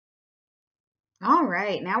All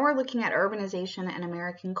right, now we're looking at urbanization and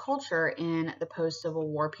American culture in the post-Civil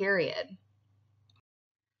War period.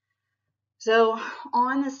 So,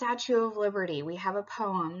 on the Statue of Liberty, we have a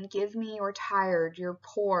poem, "Give me your tired, your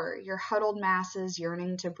poor, your huddled masses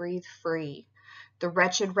yearning to breathe free, the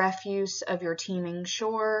wretched refuse of your teeming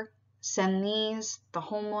shore. Send these, the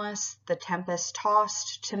homeless, the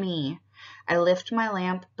tempest-tossed, to me. I lift my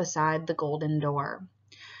lamp beside the golden door."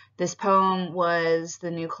 This poem was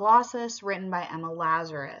The New Colossus, written by Emma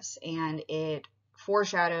Lazarus, and it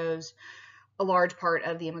foreshadows a large part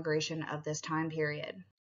of the immigration of this time period.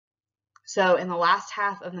 So, in the last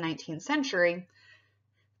half of the 19th century,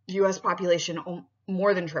 the US population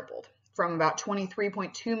more than tripled from about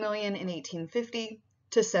 23.2 million in 1850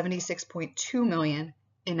 to 76.2 million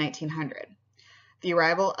in 1900. The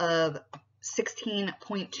arrival of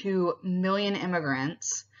 16.2 million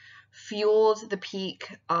immigrants fueled the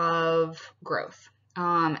peak of growth.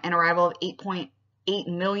 An arrival of 8.8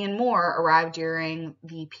 million more arrived during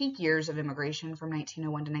the peak years of immigration from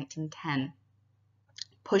 1901 to 1910.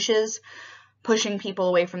 Pushing people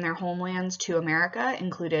away from their homelands to America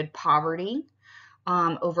included poverty,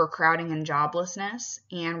 overcrowding and joblessness,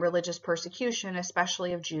 and religious persecution,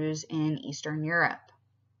 especially of Jews in Eastern Europe.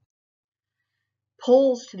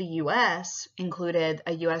 Pulls to the U.S. included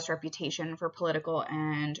a U.S. reputation for political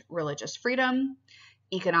and religious freedom,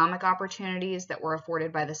 economic opportunities that were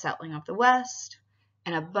afforded by the settling of the West,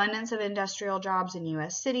 an abundance of industrial jobs in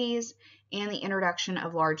U.S. cities, and the introduction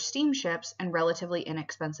of large steamships and relatively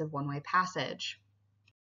inexpensive one-way passage.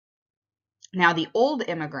 Now, the old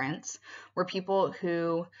immigrants were people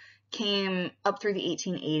who came up through the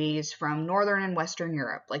 1880s from Northern and Western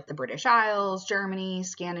Europe, like the British Isles, Germany,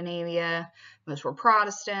 Scandinavia. Most were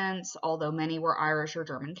Protestants, although many were Irish or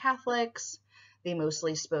German Catholics. They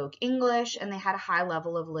mostly spoke English, and they had a high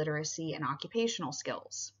level of literacy and occupational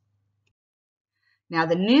skills. Now,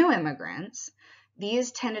 the new immigrants,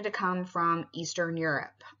 these tended to come from Eastern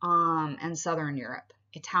Europe and Southern Europe.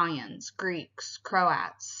 Italians, Greeks,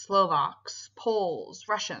 Croats, Slovaks, Poles,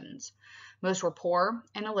 Russians. Most were poor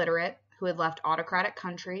and illiterate who had left autocratic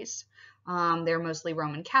countries. They were mostly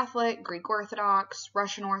Roman Catholic, Greek Orthodox,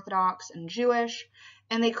 Russian Orthodox, and Jewish,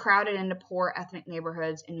 and they crowded into poor ethnic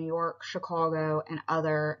neighborhoods in New York, Chicago, and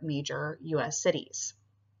other major U.S. cities.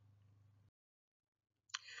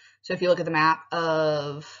 So if you look at the map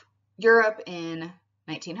of Europe in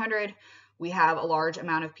 1900, we have a large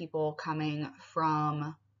amount of people coming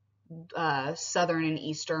from Southern and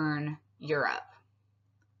Eastern Europe.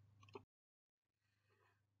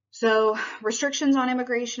 So restrictions on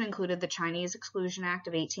immigration included the Chinese Exclusion Act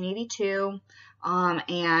of 1882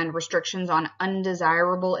 and restrictions on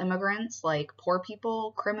undesirable immigrants like poor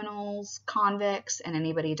people, criminals, convicts, and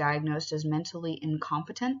anybody diagnosed as mentally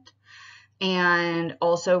incompetent. And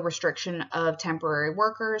also restriction of temporary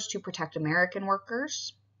workers to protect American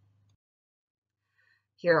workers.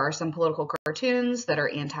 Here are some political cartoons that are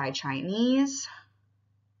anti-Chinese.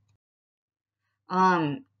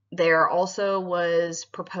 There also was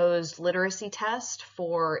proposed literacy test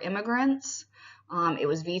for immigrants. It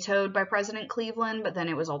was vetoed by President Cleveland, but then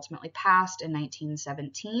it was ultimately passed in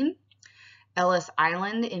 1917. Ellis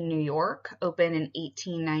Island in New York opened in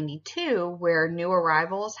 1892, where new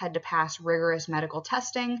arrivals had to pass rigorous medical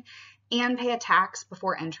testing and pay a tax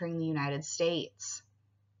before entering the United States.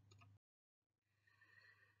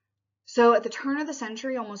 So at the turn of the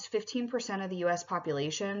century, almost 15% of the U.S.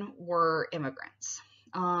 population were immigrants.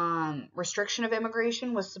 Restriction of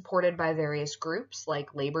immigration was supported by various groups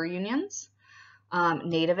like labor unions,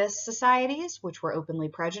 nativist societies, which were openly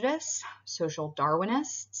prejudiced, social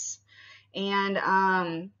Darwinists,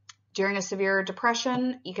 and during a severe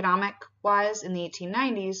depression, economic-wise, in the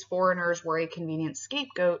 1890s, foreigners were a convenient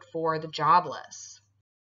scapegoat for the jobless.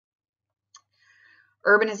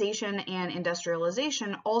 Urbanization and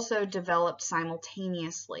industrialization also developed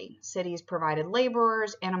simultaneously. Cities provided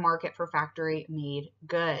laborers and a market for factory-made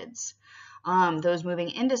goods. Those moving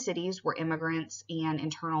into cities were immigrants and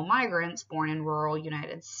internal migrants born in rural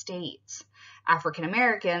United States. African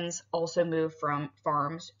Americans also moved from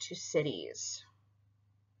farms to cities.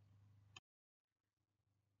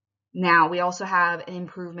 Now, we also have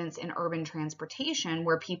improvements in urban transportation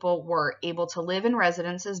where people were able to live in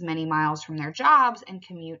residences many miles from their jobs and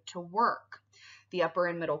commute to work. The upper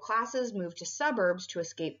and middle classes moved to suburbs to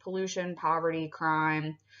escape pollution, poverty,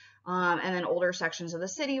 crime, and then older sections of the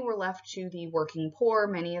city were left to the working poor,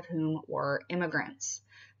 many of whom were immigrants.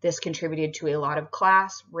 This contributed to a lot of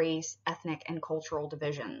class, race, ethnic, and cultural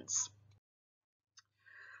divisions.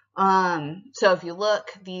 So if you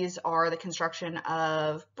look, these are the construction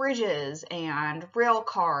of bridges and rail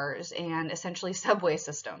cars and essentially subway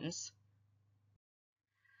systems.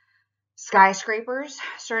 Skyscrapers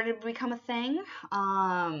started to become a thing.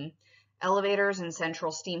 Elevators and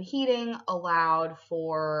central steam heating allowed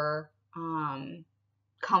for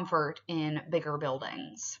comfort in bigger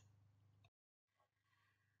buildings.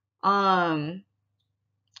 In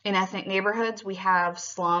ethnic neighborhoods, we have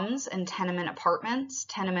slums and tenement apartments.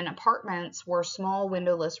 Tenement apartments were small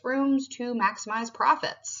windowless rooms to maximize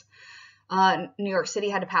profits. New York City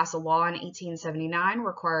had to pass a law in 1879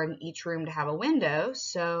 requiring each room to have a window,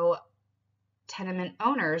 so tenement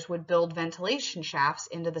owners would build ventilation shafts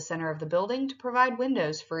into the center of the building to provide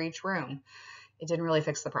windows for each room. It didn't really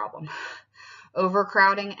fix the problem.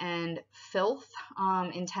 Overcrowding and filth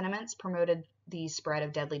in tenements promoted the spread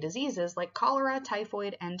of deadly diseases like cholera,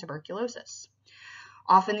 typhoid, and tuberculosis.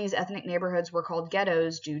 Often these ethnic neighborhoods were called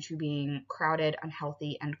ghettos due to being crowded,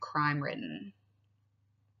 unhealthy, and crime-ridden.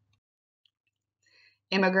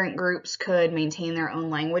 Immigrant groups could maintain their own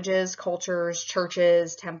languages, cultures,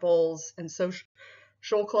 churches, temples, and social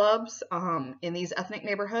clubs in these ethnic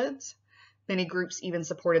neighborhoods. Many groups even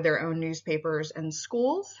supported their own newspapers and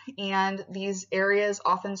schools, and these areas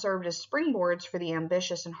often served as springboards for the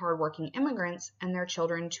ambitious and hardworking immigrants and their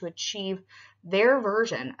children to achieve their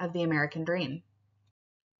version of the American dream.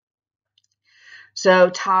 So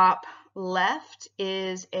top left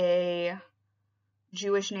is a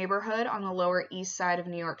Jewish neighborhood on the Lower East Side of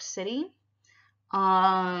New York City.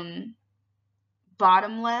 Bottom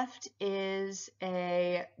left is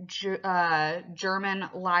a German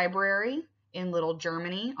library in Little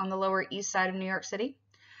Germany on the Lower East Side of New York City.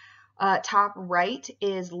 Top right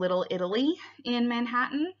is Little Italy in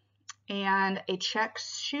Manhattan, and a Czech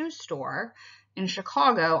shoe store in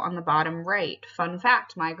Chicago on the bottom right. Fun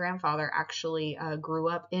fact, my grandfather actually grew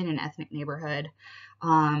up in an ethnic neighborhood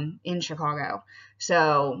in Chicago.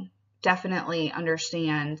 So definitely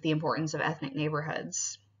understand the importance of ethnic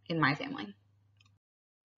neighborhoods in my family.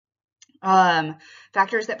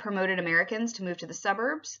 Factors that promoted Americans to move to the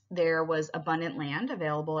suburbs: there was abundant land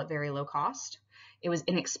available at very low cost. It was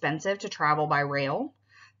inexpensive to travel by rail.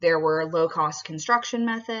 There were low-cost construction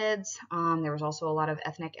methods. There was also a lot of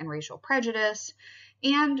ethnic and racial prejudice.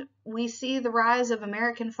 And we see the rise of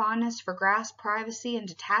American fondness for grass, privacy, and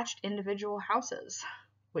detached individual houses,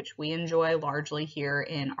 which we enjoy largely here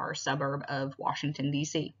in our suburb of Washington,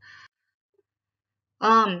 D.C.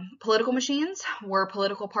 Political machines were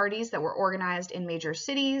political parties that were organized in major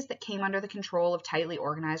cities that came under the control of tightly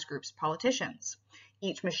organized groups of politicians.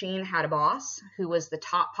 Each machine had a boss who was the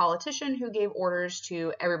top politician who gave orders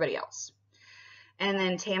to everybody else. And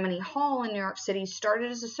then Tammany Hall in New York City started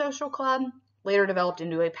as a social club, later developed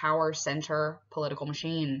into a power center political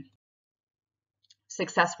machine.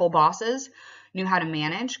 Successful bosses knew how to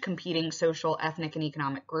manage competing social, ethnic, and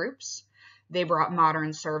economic groups. They brought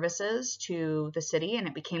modern services to the city, and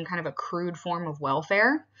it became kind of a crude form of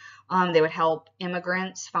welfare. They would help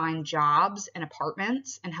immigrants find jobs and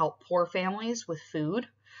apartments and help poor families with food.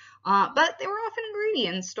 But they were often greedy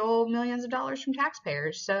and stole millions of dollars from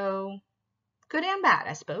taxpayers, so good and bad,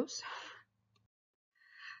 I suppose.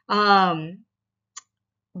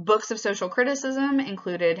 Books of social criticism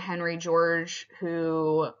included Henry George,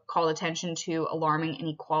 who called attention to alarming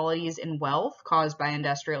inequalities in wealth caused by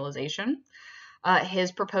industrialization.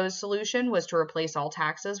 His proposed solution was to replace all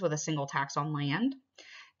taxes with a single tax on land.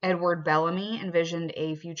 Edward Bellamy envisioned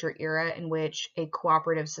a future era in which a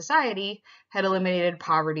cooperative society had eliminated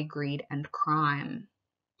poverty, greed, and crime.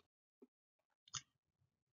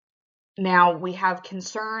 Now, we have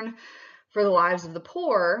concern for the lives of the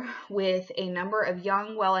poor, with a number of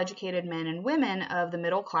young, well-educated men and women of the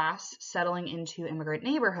middle class settling into immigrant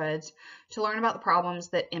neighborhoods to learn about the problems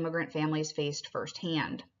that immigrant families faced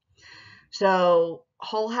firsthand. So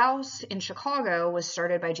Hull House in Chicago was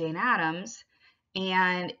started by Jane Addams,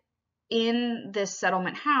 and in this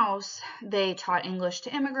settlement house, they taught English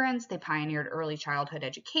to immigrants, they pioneered early childhood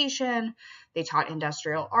education, they taught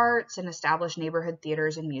industrial arts, and established neighborhood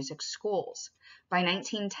theaters and music schools. By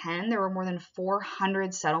 1910, there were more than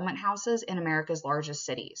 400 settlement houses in America's largest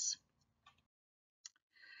cities.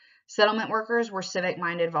 Settlement workers were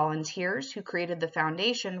civic-minded volunteers who created the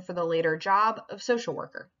foundation for the later job of social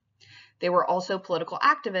worker. They were also political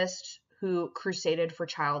activists who crusaded for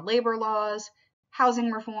child labor laws,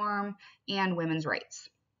 housing reform, and women's rights.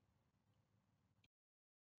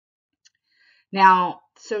 Now,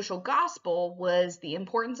 social gospel was the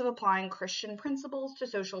importance of applying Christian principles to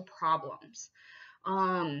social problems.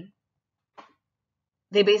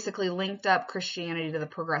 They basically linked up Christianity to the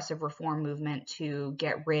progressive reform movement to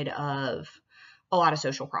get rid of a lot of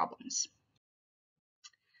social problems.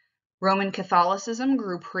 Roman Catholicism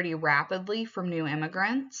grew pretty rapidly from new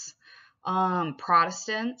immigrants.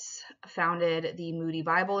 Protestants founded the Moody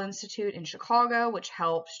Bible Institute in Chicago, which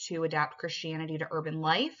helped to adapt Christianity to urban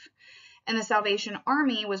life. And the Salvation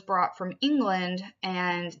Army was brought from England,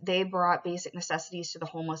 and they brought basic necessities to the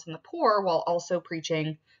homeless and the poor while also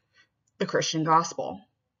preaching the Christian gospel.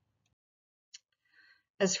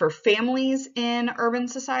 As for families in urban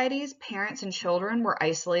societies, parents and children were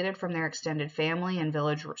isolated from their extended family and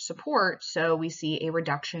village support, so we see a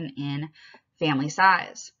reduction in family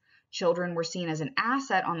size. Children were seen as an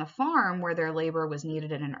asset on the farm where their labor was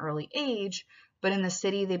needed at an early age, but in the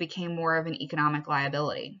city they became more of an economic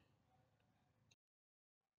liability.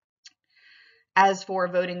 As for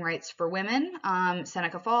voting rights for women,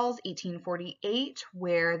 Seneca Falls, 1848,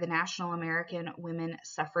 where the National American Women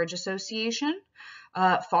Suffrage Association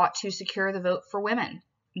fought to secure the vote for women.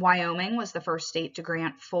 Wyoming was the first state to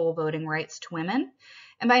grant full voting rights to women.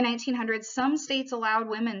 And by 1900, some states allowed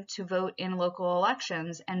women to vote in local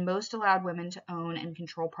elections, and most allowed women to own and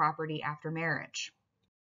control property after marriage.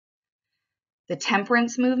 The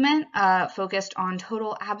temperance movement focused on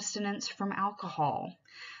total abstinence from alcohol.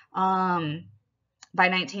 By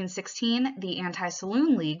 1916, the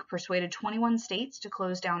Anti-Saloon League persuaded 21 states to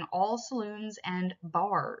close down all saloons and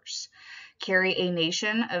bars. Carrie A.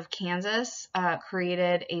 Nation of Kansas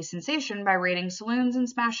created a sensation by raiding saloons and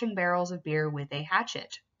smashing barrels of beer with a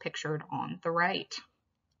hatchet, pictured on the right.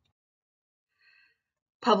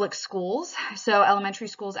 Public schools. So elementary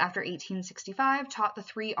schools after 1865 taught the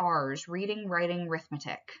 3 R's, reading, writing,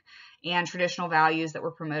 arithmetic, and traditional values that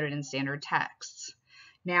were promoted in standard texts.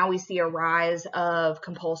 Now we see a rise of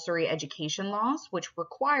compulsory education laws, which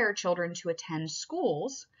require children to attend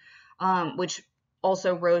schools, which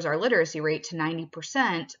also rose our literacy rate to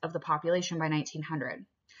 90% of the population by 1900.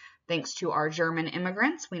 Thanks to our German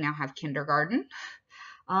immigrants, we now have kindergarten,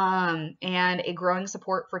 and a growing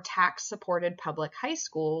support for tax-supported public high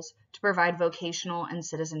schools to provide vocational and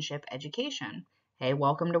citizenship education. Hey,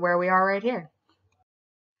 welcome to where we are right here.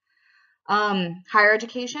 Higher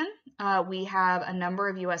education, we have a number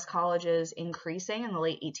of U.S. colleges increasing in the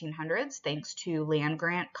late 1800s thanks to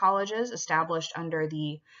land-grant colleges established under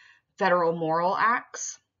the Federal Morrill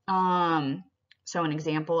Acts. So an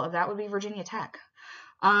example of that would be Virginia Tech.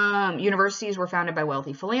 Universities were founded by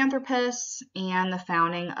wealthy philanthropists, and the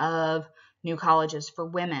founding of new colleges for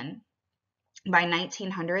women. By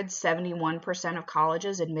 1900, 71% of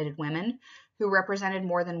colleges admitted women, who represented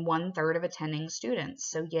more than 1/3 of attending students.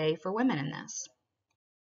 So yay for women in this.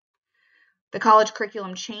 The college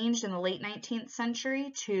curriculum changed in the late 19th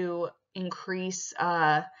century to increase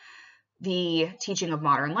the teaching of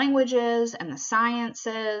modern languages and the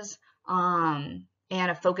sciences, and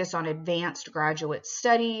a focus on advanced graduate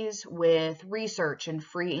studies with research and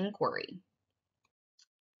free inquiry.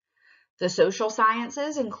 The social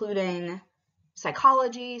sciences, including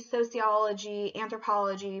psychology, sociology,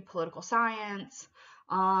 anthropology, political science,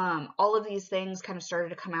 all of these things kind of started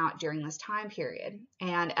to come out during this time period.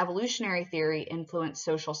 And evolutionary theory influenced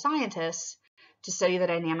social scientists to study the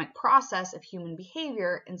dynamic process of human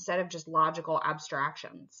behavior instead of just logical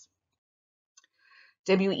abstractions.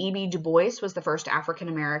 W.E.B. Du Bois was the first African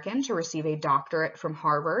American to receive a doctorate from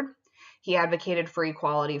Harvard. He advocated for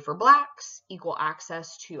equality for Blacks, equal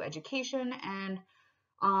access to education, and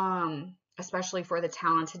especially for the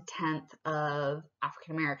talented 10th of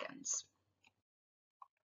African Americans.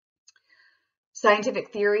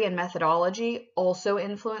 Scientific theory and methodology also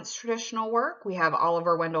influenced traditional work. We have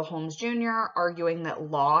Oliver Wendell Holmes Jr. arguing that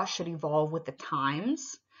law should evolve with the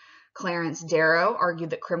times. Clarence Darrow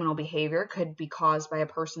argued that criminal behavior could be caused by a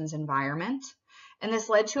person's environment, and this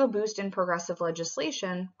led to a boost in progressive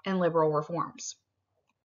legislation and liberal reforms.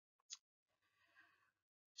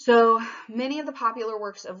 So many of the popular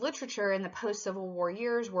works of literature in the post-Civil War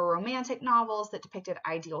years were romantic novels that depicted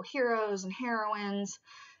ideal heroes and heroines.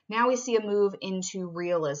 Now we see a move into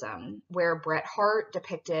realism, where Bret Harte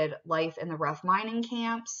depicted life in the rough mining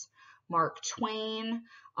camps, Mark Twain,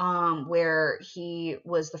 where he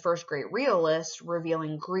was the first great realist,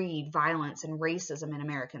 revealing greed, violence, and racism in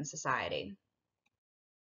American society.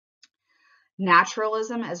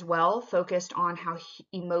 Naturalism as well focused on how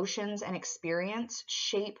emotions and experience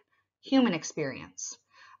shape human experience.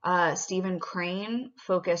 Stephen Crane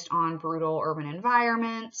focused on brutal urban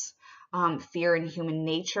environments, fear and human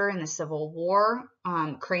nature in the Civil War.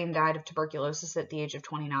 Crane died of tuberculosis at the age of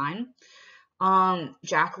 29.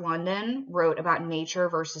 Jack London wrote about nature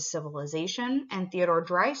versus civilization, and Theodore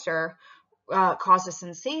Dreiser caused a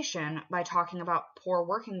sensation by talking about Poor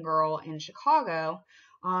Working Girl in Chicago,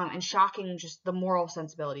 and shocking just the moral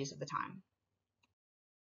sensibilities of the time.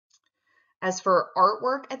 As for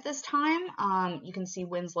artwork at this time, you can see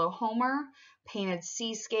Winslow Homer painted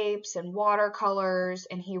seascapes and watercolors,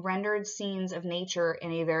 and he rendered scenes of nature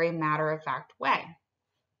in a very matter-of-fact way.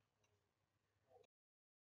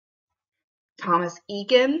 Thomas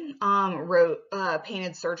Eakins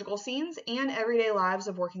painted surgical scenes and everyday lives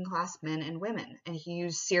of working class men and women, and he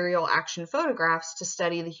used serial action photographs to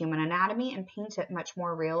study the human anatomy and paint it much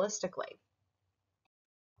more realistically.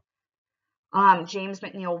 James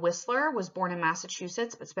McNeill Whistler was born in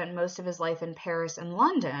Massachusetts but spent most of his life in Paris and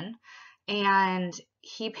London, and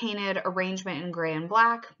he painted Arrangement in Gray and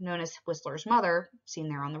Black, known as Whistler's Mother, seen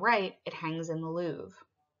there on the right. It hangs in the Louvre.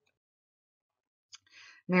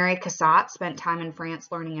 Mary Cassatt spent time in France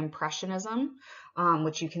learning Impressionism,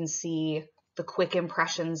 which you can see the quick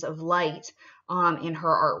impressions of light in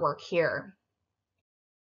her artwork here.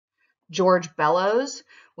 George Bellows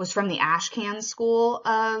was from the Ashcan School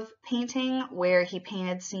of Painting, where he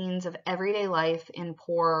painted scenes of everyday life in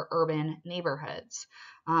poor urban neighborhoods.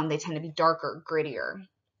 They tend to be darker, grittier.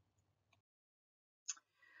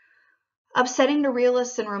 Upsetting to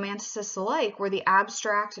realists and romanticists alike were the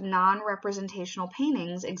abstract, non-representational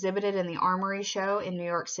paintings exhibited in the Armory Show in New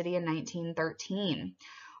York City in 1913.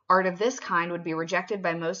 Art of this kind would be rejected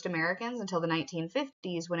by most Americans until the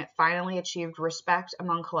 1950s, when it finally achieved respect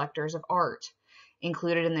among collectors of art.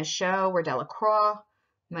 Included in this show were Delacroix,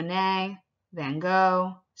 Monet, Van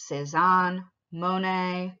Gogh, Cézanne,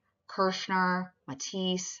 Monet, Kirchner,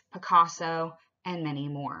 Matisse, Picasso, and many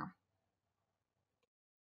more.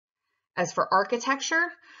 As for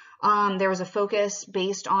architecture, there was a focus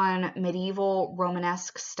based on medieval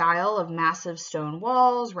Romanesque style of massive stone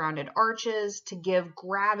walls, rounded arches, to give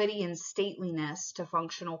gravity and stateliness to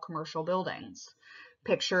functional commercial buildings.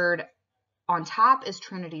 Pictured on top is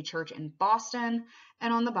Trinity Church in Boston,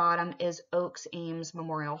 and on the bottom is Oaks Ames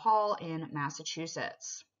Memorial Hall in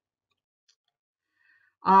Massachusetts.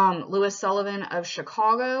 Louis Sullivan of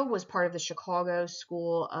Chicago was part of the Chicago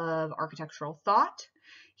School of Architectural Thought.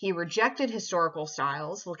 He rejected historical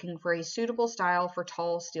styles, looking for a suitable style for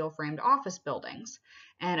tall steel-framed office buildings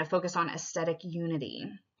and a focus on aesthetic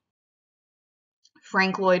unity.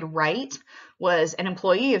 Frank Lloyd Wright was an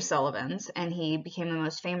employee of Sullivan's, and he became the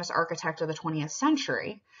most famous architect of the 20th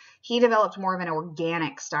century. He developed more of an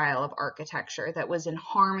organic style of architecture that was in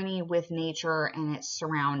harmony with nature and its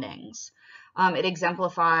surroundings. It's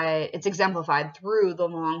exemplified through the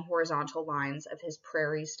long horizontal lines of his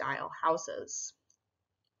prairie-style houses.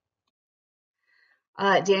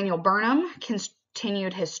 Daniel Burnham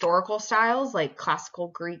continued historical styles like classical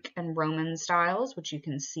Greek and Roman styles, which you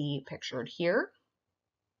can see pictured here.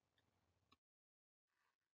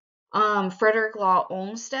 Frederick Law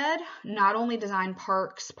Olmsted not only designed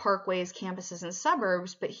parks, parkways, campuses, and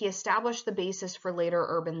suburbs, but he established the basis for later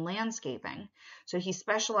urban landscaping. So he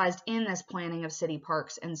specialized in this planning of city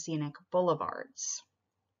parks and scenic boulevards.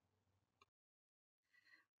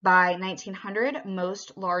 By 1900,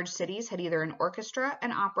 most large cities had either an orchestra,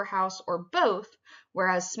 an opera house, or both,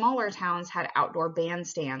 whereas smaller towns had outdoor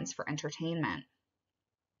bandstands for entertainment.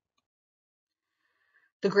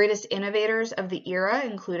 The greatest innovators of the era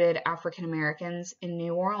included African Americans in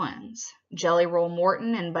New Orleans. Jelly Roll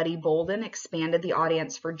Morton and Buddy Bolden expanded the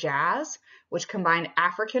audience for jazz, which combined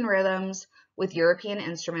African rhythms with European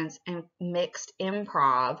instruments and mixed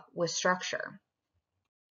improv with structure.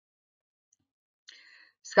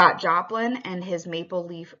 Scott Joplin and his Maple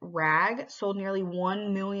Leaf Rag sold nearly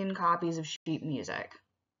 1 million copies of sheet music.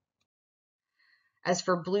 As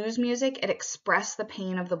for blues music, it expressed the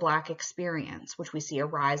pain of the Black experience, which we see a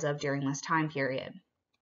rise of during this time period.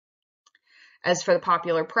 As for the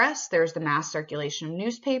popular press, there's the mass circulation of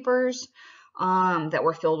newspapers that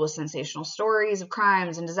were filled with sensational stories of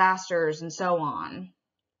crimes and disasters and so on.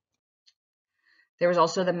 There was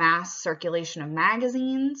also the mass circulation of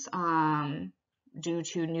magazines due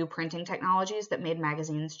to new printing technologies that made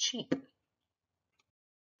magazines cheap.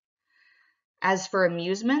 As for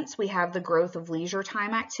amusements, we have the growth of leisure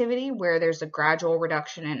time activity, where there's a gradual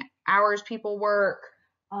reduction in hours people work.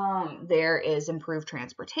 There is improved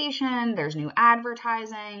transportation. There's new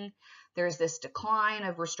advertising. There's this decline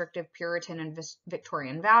of restrictive Puritan and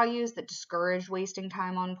Victorian values that discouraged wasting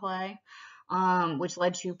time on play, which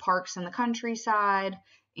led to parks in the countryside,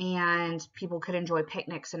 and people could enjoy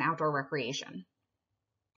picnics and outdoor recreation.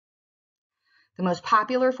 The most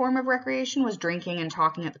popular form of recreation was drinking and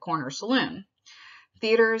talking at the corner saloon.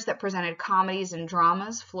 Theaters that presented comedies and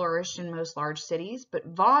dramas flourished in most large cities, but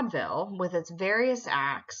vaudeville, with its various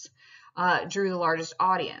acts, drew the largest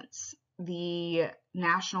audience. The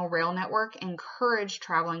National Rail Network encouraged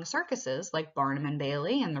traveling circuses like Barnum and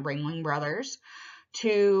Bailey and the Ringling Brothers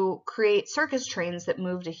to create circus trains that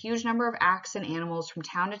moved a huge number of acts and animals from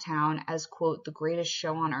town to town as, quote, the greatest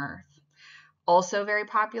show on earth. Also very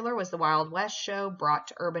popular was the Wild West show, brought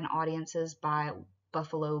to urban audiences by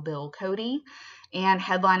Buffalo Bill Cody, and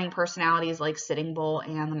headlining personalities like Sitting Bull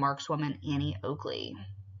and the markswoman Annie Oakley.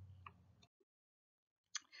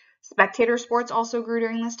 Spectator sports also grew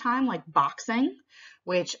during this time, like boxing,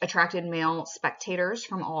 which attracted male spectators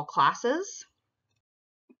from all classes.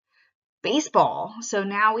 Baseball. So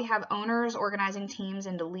now we have owners organizing teams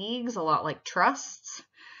into leagues, a lot like trusts.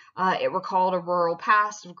 It recalled a rural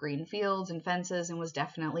past of green fields and fences and was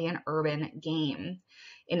definitely an urban game.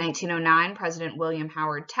 In 1909, President William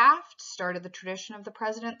Howard Taft started the tradition of the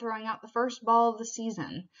president throwing out the first ball of the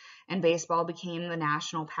season, and baseball became the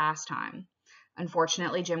national pastime.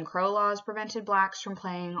 Unfortunately, Jim Crow laws prevented blacks from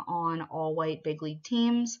playing on all-white big league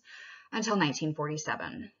teams until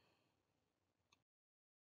 1947.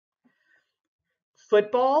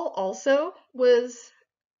 Football also was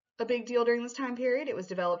a big deal during this time period. It was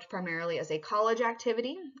developed primarily as a college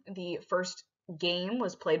activity. The first game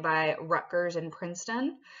was played by Rutgers and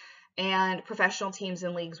Princeton, and professional teams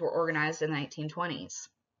and leagues were organized in the 1920s.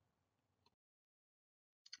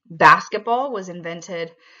 Basketball was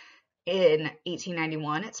invented in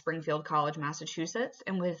 1891 at Springfield College, Massachusetts,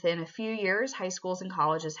 and within a few years, high schools and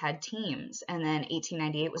colleges had teams, and then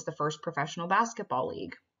 1898 was the first professional basketball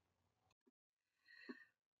league.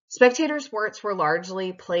 Spectator sports were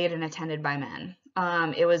largely played and attended by men.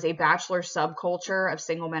 It was a bachelor subculture of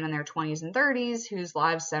single men in their 20s and 30s whose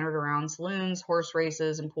lives centered around saloons, horse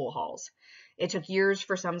races, and pool halls. It took years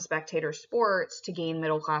for some spectator sports to gain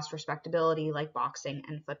middle-class respectability, like boxing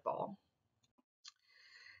and football.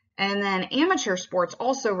 And then amateur sports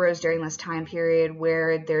also rose during this time period,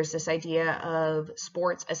 where there's this idea of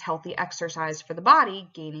sports as healthy exercise for the body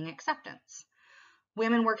gaining acceptance.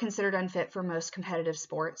 Women were considered unfit for most competitive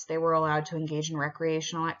sports. They were allowed to engage in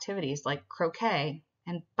recreational activities like croquet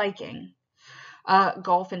and biking.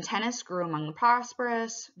 Golf and tennis grew among the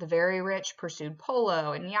prosperous. The very rich pursued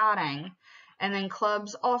polo and yachting. And then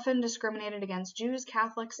clubs often discriminated against Jews,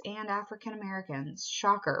 Catholics, and African Americans.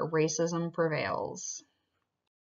 Shocker, racism prevails.